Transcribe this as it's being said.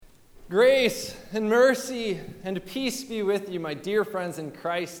Grace and mercy and peace be with you, my dear friends in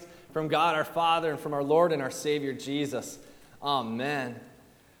Christ, from God our Father and from our Lord and our Savior Jesus. Amen.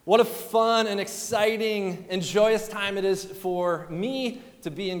 What a fun and exciting and joyous time it is for me to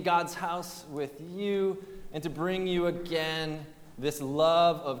be in God's house with you and to bring you again this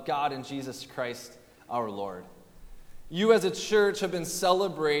love of God and Jesus Christ our Lord. You as a church have been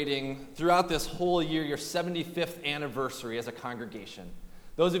celebrating throughout this whole year your 75th anniversary as a congregation.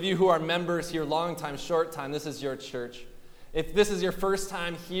 Those of you who are members here, long time, short time, this is your church. If this is your first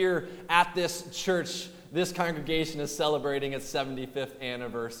time here at this church, this congregation is celebrating its 75th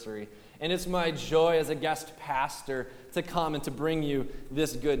anniversary. And it's my joy as a guest pastor to come and to bring you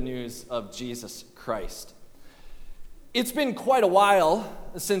this good news of Jesus Christ. It's been quite a while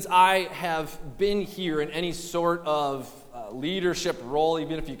since I have been here in any sort of leadership role,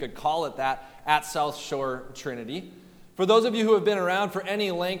 even if you could call it that, at South Shore Trinity. For those of you who have been around for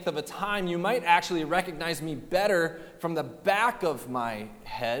any length of a time, you might actually recognize me better from the back of my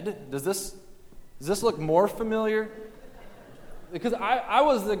head. Does this look more familiar? Because I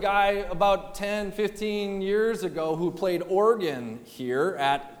was the guy about 10, 15 years ago who played organ here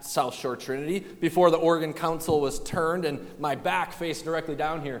at South Shore Trinity before the organ council was turned and my back faced directly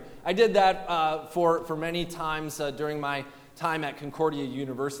down here. I did that for many times during my time at Concordia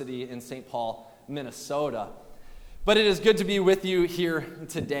University in St. Paul, Minnesota. But it is good to be with you here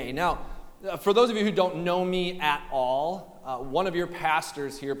today. Now, for those of you who don't know me at all, one of your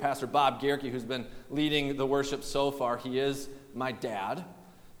pastors here, Pastor Bob Gehrke, who's been leading the worship so far, he is my dad.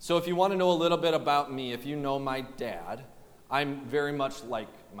 So if you want to know a little bit about me, if you know my dad, I'm very much like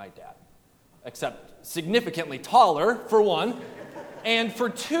my dad, except significantly taller, for one. And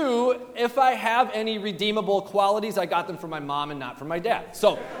for two, if I have any redeemable qualities, I got them from my mom and not from my dad.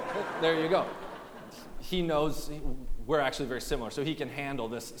 So there you go. He knows we're actually very similar, so he can handle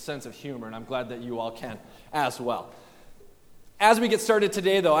this sense of humor, and I'm glad that you all can as well. As we get started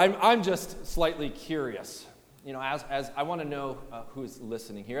today, though, I'm just slightly curious. You know, as I want to know who's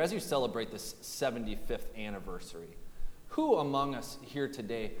listening here. As you celebrate this 75th anniversary, who among us here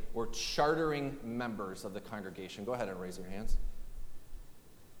today were chartering members of the congregation? Go ahead and raise your hands.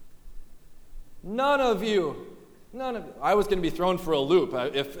 None of you. I was going to be thrown for a loop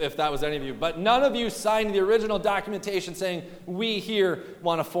if that was any of you, but none of you signed the original documentation saying, we here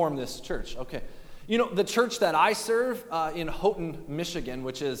want to form this church. Okay. You know, the church that I serve in Houghton, Michigan,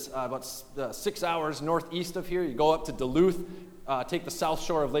 which is about 6 hours northeast of here, you go up to Duluth, take the south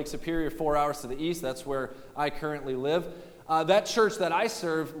shore of Lake Superior 4 hours to the east, that's where I currently live. That church that I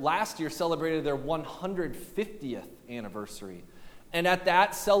serve last year celebrated their 150th anniversary. And at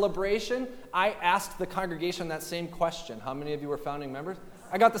that celebration, I asked the congregation that same question. How many of you were founding members?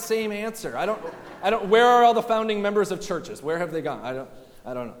 I got the same answer. I don't. Where are all the founding members of churches? Where have they gone?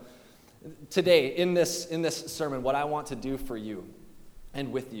 I don't know. Today, in this sermon, what I want to do for you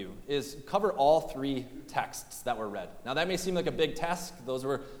and with you is cover all three texts that were read. Now, that may seem like a big task. Those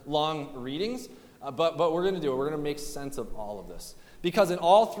were long readings, but we're going to do it. We're going to make sense of all of this. Because in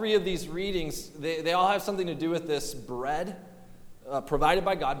all three of these readings, they all have something to do with this bread, provided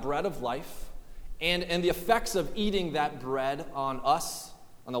by God, bread of life, and the effects of eating that bread on us,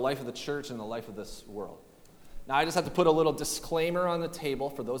 on the life of the church, and the life of this world. Now, I just have to put a little disclaimer on the table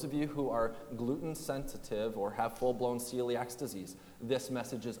for those of you who are gluten sensitive or have full-blown celiac disease. This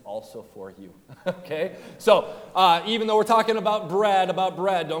message is also for you, okay? So, even though we're talking about bread,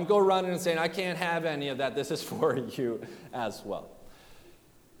 don't go running and saying, I can't have any of that. This is for you as well.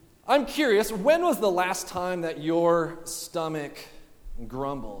 I'm curious, when was the last time that your stomach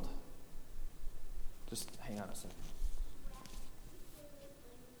grumbled? Just hang on a second.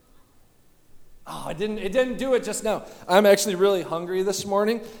 Oh, it didn't do it just now. I'm actually really hungry this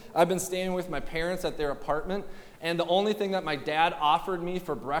morning. I've been staying with my parents at their apartment, and the only thing that my dad offered me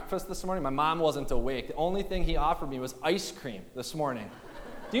for breakfast this morning, my mom wasn't awake. The only thing he offered me was ice cream this morning.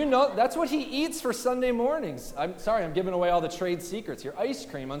 Do you know, that's what he eats for Sunday mornings. I'm sorry, I'm giving away all the trade secrets here. Ice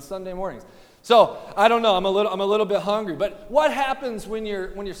cream on Sunday mornings. So, I don't know, I'm a little bit hungry. But what happens when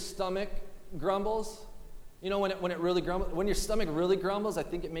your stomach grumbles? You know, when it really grumbles? When your stomach really grumbles, I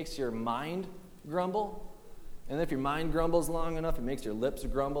think it makes your mind grumble. And if your mind grumbles long enough, it makes your lips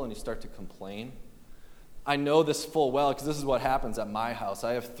grumble and you start to complain. I know this full well because this is what happens at my house.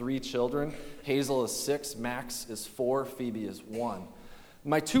 I have 3 children. Hazel is 6, Max is 4, Phoebe is 1.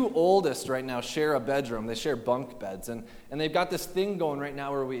 My 2 oldest right now share a bedroom. They share bunk beds, and they've got this thing going right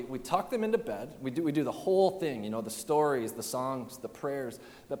now where we tuck them into bed. We do the whole thing, you know, the stories, the songs, the prayers,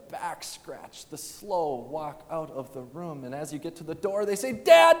 the back scratch, the slow walk out of the room. And as you get to the door, they say,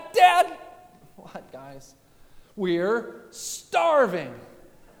 Dad, Dad. What, guys? We're starving.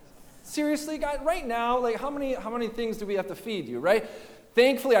 Seriously, guys, right now, like how many things do we have to feed you, right?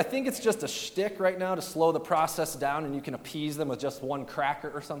 Thankfully, I think it's just a shtick right now to slow the process down, and you can appease them with just one cracker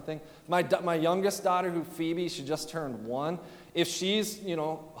or something. My youngest daughter, Phoebe, she just turned 1. If she's,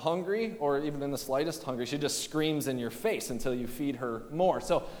 hungry or even in the slightest hungry, she just screams in your face until you feed her more.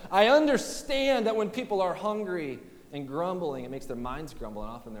 So I understand that when people are hungry and grumbling, it makes their minds grumble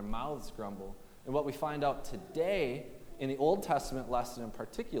and often their mouths grumble. And what we find out today in the Old Testament lesson in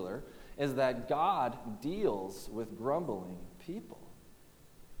particular is that God deals with grumbling people.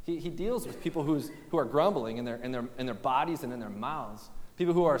 He deals with people who are grumbling in their bodies and in their mouths,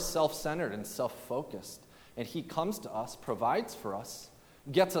 people who are self-centered and self-focused. And he comes to us, provides for us,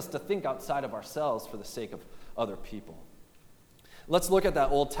 gets us to think outside of ourselves for the sake of other people. Let's look at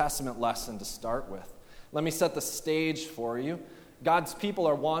that Old Testament lesson to start with. Let me set the stage for you. God's people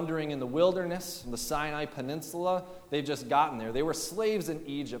are wandering in the wilderness, in the Sinai Peninsula. They've just gotten there. They were slaves in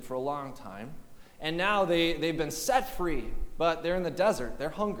Egypt for a long time. And now they've been set free, but they're in the desert. They're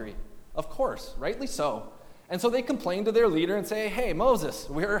hungry. Of course, rightly so. And so they complain to their leader and say, hey, Moses,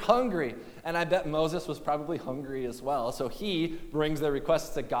 we're hungry. And I bet Moses was probably hungry as well. So he brings their requests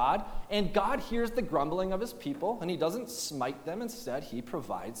to God, and God hears the grumbling of his people, and he doesn't smite them. Instead, he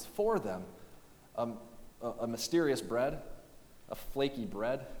provides for them a mysterious bread, a flaky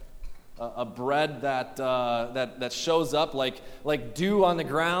bread, a bread that shows up like dew on the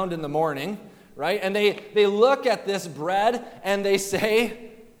ground in the morning, right? And they look at this bread and they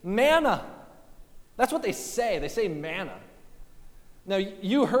say, manna. That's what they say. They say manna. Now,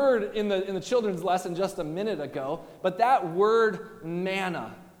 you heard in the children's lesson just a minute ago, but that word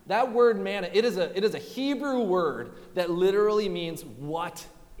manna, it is a Hebrew word that literally means, what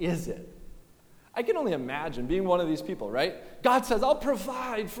is it? I can only imagine being one of these people, right? God says, I'll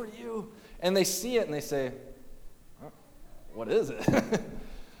provide for you. And they see it and they say, what is it?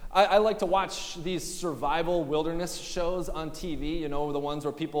 I like to watch these survival wilderness shows on TV, the ones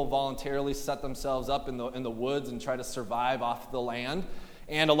where people voluntarily set themselves up in the woods and try to survive off the land.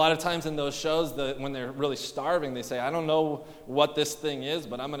 And a lot of times in those shows, when they're really starving, they say, I don't know what this thing is,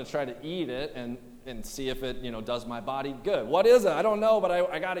 but I'm going to try to eat it and see if it does my body good. What is it? I don't know, but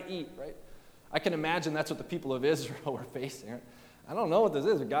I got to eat, right? I can imagine that's what the people of Israel were facing. Right? I don't know what this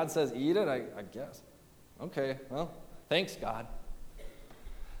is, but God says eat it, I guess. Okay, well, thanks, God.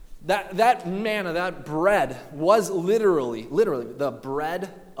 That manna, that bread, was literally the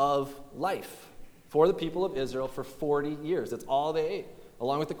bread of life for the people of Israel for 40 years. That's all they ate,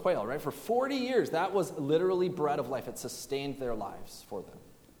 along with the quail, right? For 40 years, that was literally bread of life. It sustained their lives for them.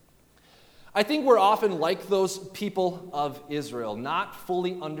 I think we're often like those people of Israel, not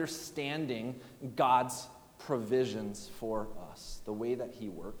fully understanding God's provisions for us, the way that he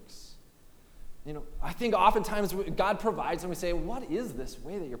works. I think oftentimes God provides and we say, what is this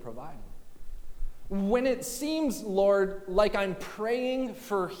way that you're providing? When it seems, Lord, like I'm praying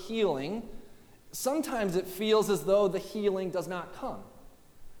for healing, sometimes it feels as though the healing does not come.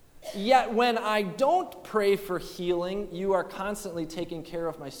 Yet when I don't pray for healing, you are constantly taking care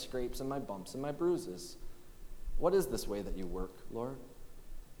of my scrapes and my bumps and my bruises. What is this way that you work, Lord?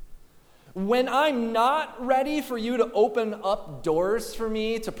 When I'm not ready for you to open up doors for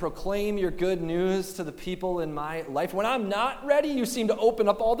me to proclaim your good news to the people in my life, when I'm not ready, you seem to open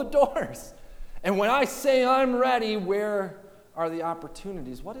up all the doors. And when I say I'm ready, where are the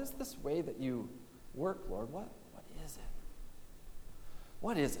opportunities? What is this way that you work, Lord? What is it?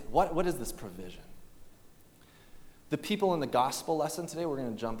 What is it? What is this provision? The people in the gospel lesson today, we're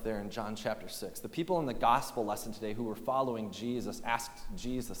going to jump there in John chapter 6. The people in the gospel lesson today who were following Jesus asked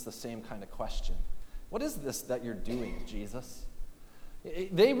Jesus the same kind of question. What is this that you're doing, Jesus?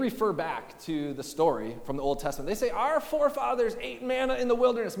 They refer back to the story from the Old Testament. They say, our forefathers ate manna in the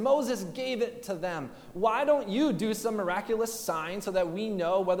wilderness. Moses gave it to them. Why don't you do some miraculous sign so that we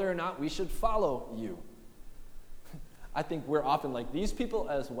know whether or not we should follow you? I think we're often like these people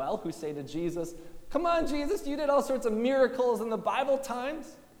as well who say to Jesus, come on, Jesus, you did all sorts of miracles in the Bible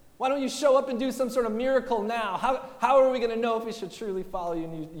times. Why don't you show up and do some sort of miracle now? How are we going to know if we should truly follow you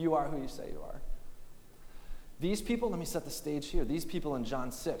and you are who you say you are? These people, let me set the stage here. These people in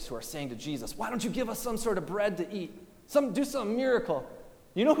John 6 who are saying to Jesus, why don't you give us some sort of bread to eat? Do some miracle.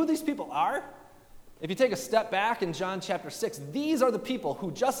 You know who these people are? If you take a step back in John chapter 6, these are the people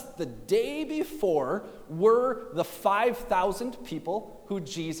who just the day before were the 5,000 people who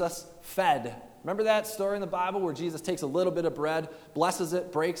Jesus fed. Remember that story in the Bible where Jesus takes a little bit of bread, blesses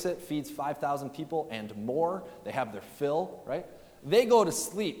it, breaks it, feeds 5,000 people and more. They have their fill, right? They go to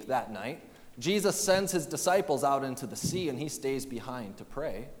sleep that night. Jesus sends his disciples out into the sea and he stays behind to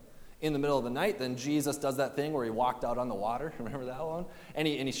pray. in the middle of the night, then Jesus does that thing where he walked out on the water. Remember that one? And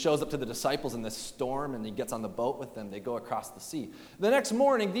he shows up to the disciples in this storm, and he gets on the boat with them. They go across the sea. The next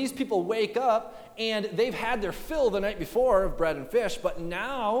morning, these people wake up, and they've had their fill the night before of bread and fish, but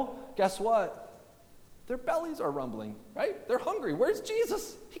now, guess what? Their bellies are rumbling, right? They're hungry. Where's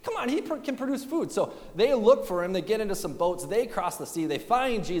Jesus? Come on, he can produce food. So they look for him. They get into some boats. They cross the sea. They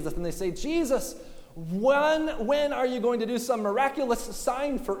find Jesus, and they say, Jesus, when are you going to do some miraculous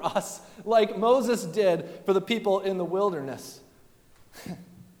sign for us like Moses did for the people in the wilderness?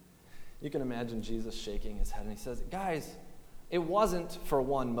 You can imagine Jesus shaking his head, and he says, guys, it wasn't for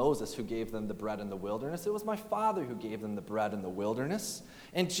one Moses who gave them the bread in the wilderness. It was my Father who gave them the bread in the wilderness.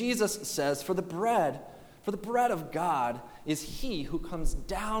 And Jesus says, for the bread of God is he who comes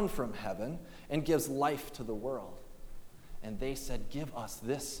down from heaven and gives life to the world. And they said, give us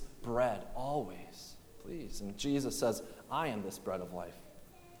this bread always, please. And Jesus says, I am this bread of life.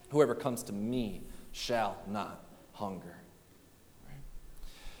 Whoever comes to me shall not hunger. Right?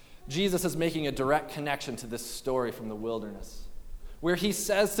 Jesus is making a direct connection to this story from the wilderness, where he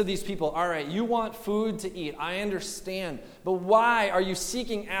says to these people, all right, you want food to eat, I understand, but why are you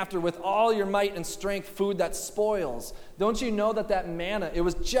seeking after with all your might and strength food that spoils? Don't you know that manna, it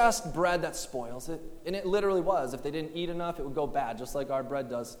was just bread that spoils? And it literally was. If they didn't eat enough, it would go bad, just like our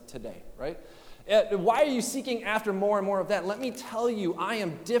bread does today, right? Why are you seeking after more and more of that? Let me tell you, I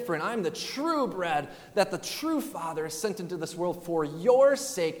am different. I'm the true bread that the true Father has sent into this world for your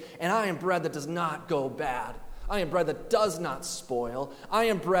sake, and I am bread that does not go bad. I am bread that does not spoil. I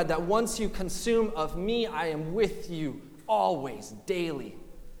am bread that once you consume of me, I am with you always, daily,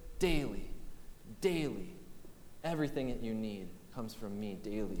 daily, daily. Everything that you need comes from me,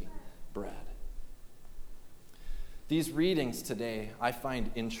 daily bread. These readings today I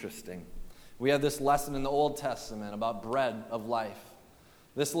find interesting. We have this lesson in the Old Testament about bread of life.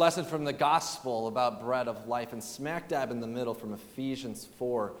 This lesson from the gospel about bread of life, and smack dab in the middle from Ephesians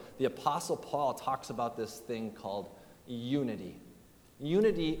 4, the Apostle Paul talks about this thing called unity.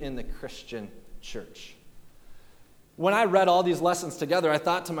 Unity in the Christian church. When I read all these lessons together, I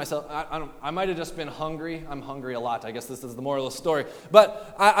thought to myself, I might have just been hungry. I'm hungry a lot. I guess this is the moral of the story.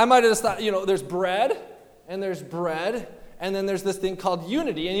 But I might have just thought, there's bread, and then there's this thing called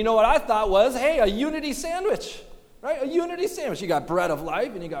unity. And you know what I thought was, hey, a unity sandwich. Right? A unity sandwich. You got bread of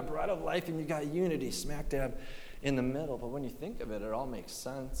life, and you got bread of life, and you got unity smack dab in the middle. But when you think of it, it all makes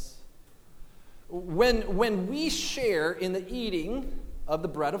sense. When we share in the eating of the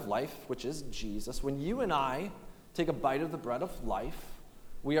bread of life, which is Jesus, when you and I take a bite of the bread of life,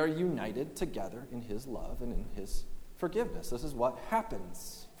 we are united together in his love and in his forgiveness. This is what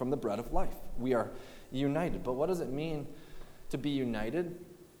happens from the bread of life. We are united. But what does it mean to be united?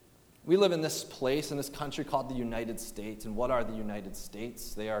 We live in this place, in this country called the United States. And what are the United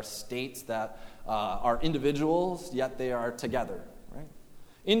States? They are states that are individuals, yet they are together, right?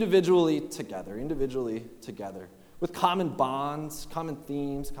 Individually together, with common bonds, common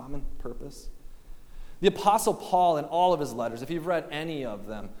themes, common purpose. The Apostle Paul, in all of his letters, if you've read any of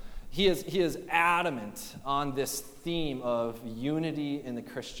them, he is adamant on this theme of unity in the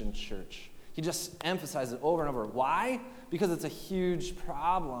Christian church. He just emphasizes it over and over. Why? Because it's a huge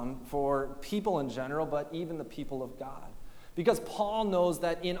problem for people in general, but even the people of God. Because Paul knows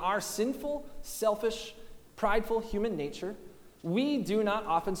that in our sinful, selfish, prideful human nature, we do not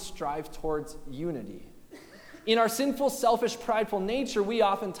often strive towards unity. In our sinful, selfish, prideful nature, we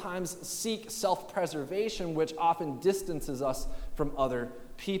oftentimes seek self-preservation, which often distances us from other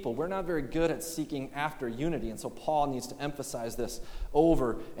people. We're not very good at seeking after unity, and so Paul needs to emphasize this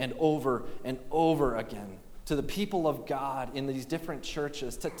over and over and over again to the people of God in these different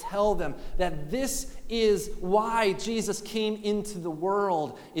churches, to tell them that this is why Jesus came into the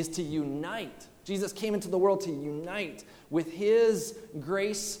world, is to unite. Jesus came into the world to unite with his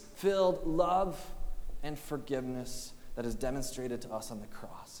grace-filled love and forgiveness that is demonstrated to us on the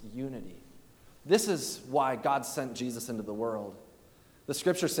cross. Unity. This is why God sent Jesus into the world. The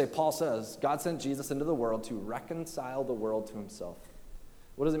scriptures say, Paul says, God sent Jesus into the world to reconcile the world to himself.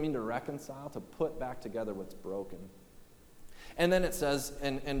 What does it mean to reconcile? To put back together what's broken. And then it says,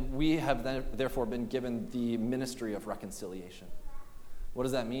 and we have therefore been given the ministry of reconciliation. What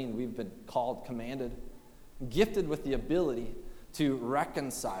does that mean? We've been called, commanded, gifted with the ability to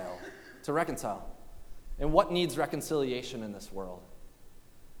reconcile. And what needs reconciliation in this world?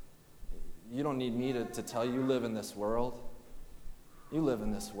 You don't need me to tell you live in this world. You live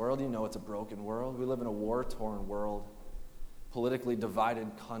in this world. You know it's a broken world. We live in a war-torn world, politically divided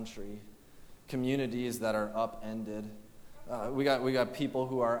country, communities that are upended. We got people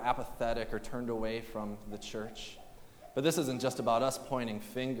who are apathetic or turned away from the church. But this isn't just about us pointing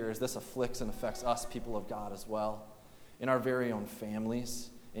fingers. This afflicts and affects us, people of God, as well, in our very own families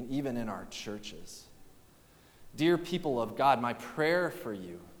and even in our churches. Dear people of God, my prayer for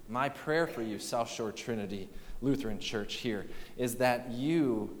you, South Shore Trinity Lutheran Church here, is that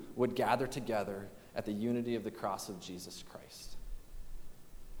you would gather together at the unity of the cross of Jesus Christ.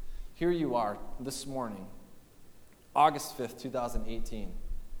 Here you are this morning, August 5th, 2018.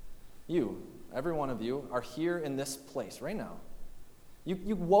 You, every one of you, are here in this place right now.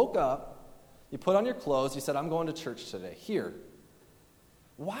 You woke up, you put on your clothes, you said, I'm going to church today. Here.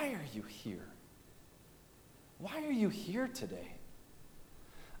 Why are you here? Why are you here today?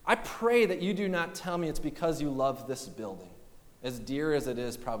 I pray that you do not tell me it's because you love this building, as dear as it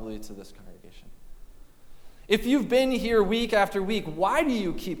is probably to this congregation. If you've been here week after week, why do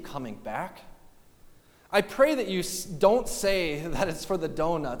you keep coming back? I pray that you don't say that it's for the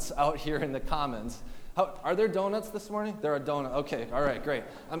donuts out here in the commons. Are there donuts this morning? There are donuts. Okay, all right, great.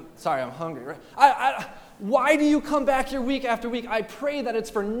 I'm sorry, I'm hungry. Why do you come back here week after week? I pray that it's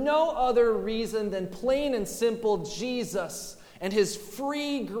for no other reason than plain and simple Jesus and his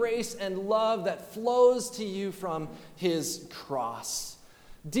free grace and love that flows to you from his cross.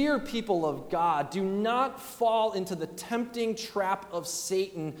 Dear people of God, do not fall into the tempting trap of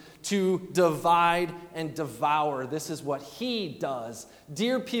Satan to divide and devour. This is what he does.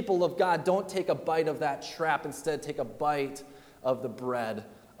 Dear people of God, don't take a bite of that trap. Instead, take a bite of the bread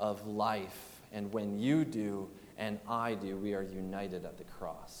of life. And when you do and I do, we are united at the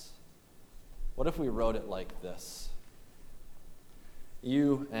cross. What if we wrote it like this?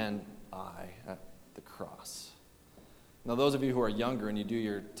 You and I at the cross. Now, those of you who are younger and you do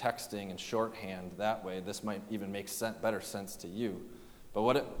your texting in shorthand that way, this might even make better sense to you.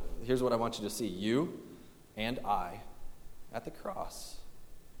 But here's what I want you to see. You and I at the cross.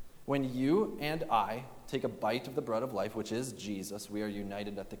 When you and I take a bite of the bread of life, which is Jesus, we are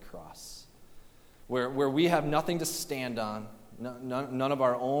united at the cross. Where we have nothing to stand on, none of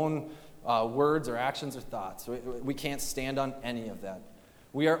our own words or actions or thoughts. We can't stand on any of that.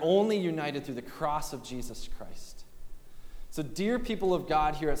 We are only united through the cross of Jesus Christ. So, dear people of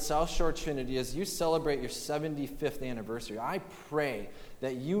God here at South Shore Trinity, as you celebrate your 75th anniversary, I pray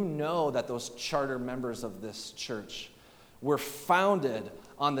that you know that those charter members of this church were founded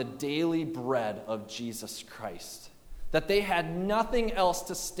on the daily bread of Jesus Christ, that they had nothing else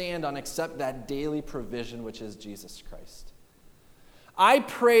to stand on except that daily provision, which is Jesus Christ. I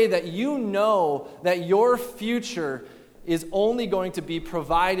pray that you know that your future is only going to be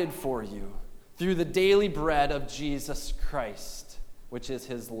provided for you through the daily bread of Jesus Christ, which is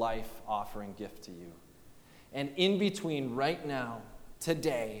his life-offering gift to you. And in between, right now,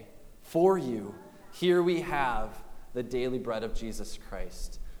 today, for you, here we have the daily bread of Jesus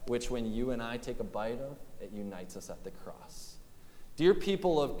Christ, which when you and I take a bite of, it unites us at the cross. Dear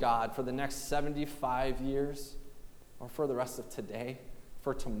people of God, for the next 75 years, or for the rest of today,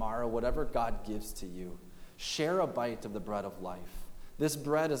 for tomorrow, whatever God gives to you, share a bite of the bread of life. This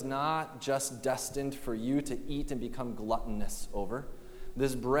bread is not just destined for you to eat and become gluttonous over.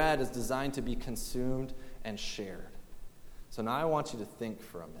 This bread is designed to be consumed and shared. So now I want you to think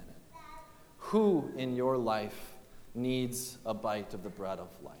for a minute. Who in your life needs a bite of the bread of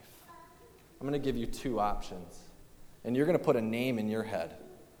life? I'm going to give you two options, and you're going to put a name in your head.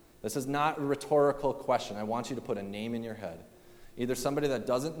 This is not a rhetorical question. I want you to put a name in your head. Either somebody that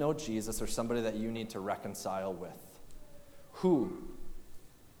doesn't know Jesus or somebody that you need to reconcile with. Who?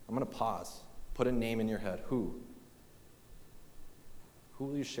 I'm going to pause. Put a name in your head. Who? Who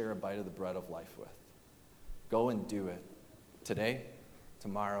will you share a bite of the bread of life with? Go and do it. Today,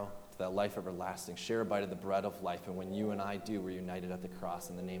 tomorrow, to that life everlasting. Share a bite of the bread of life. And when you and I do, we're united at the cross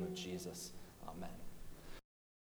in the name of Jesus.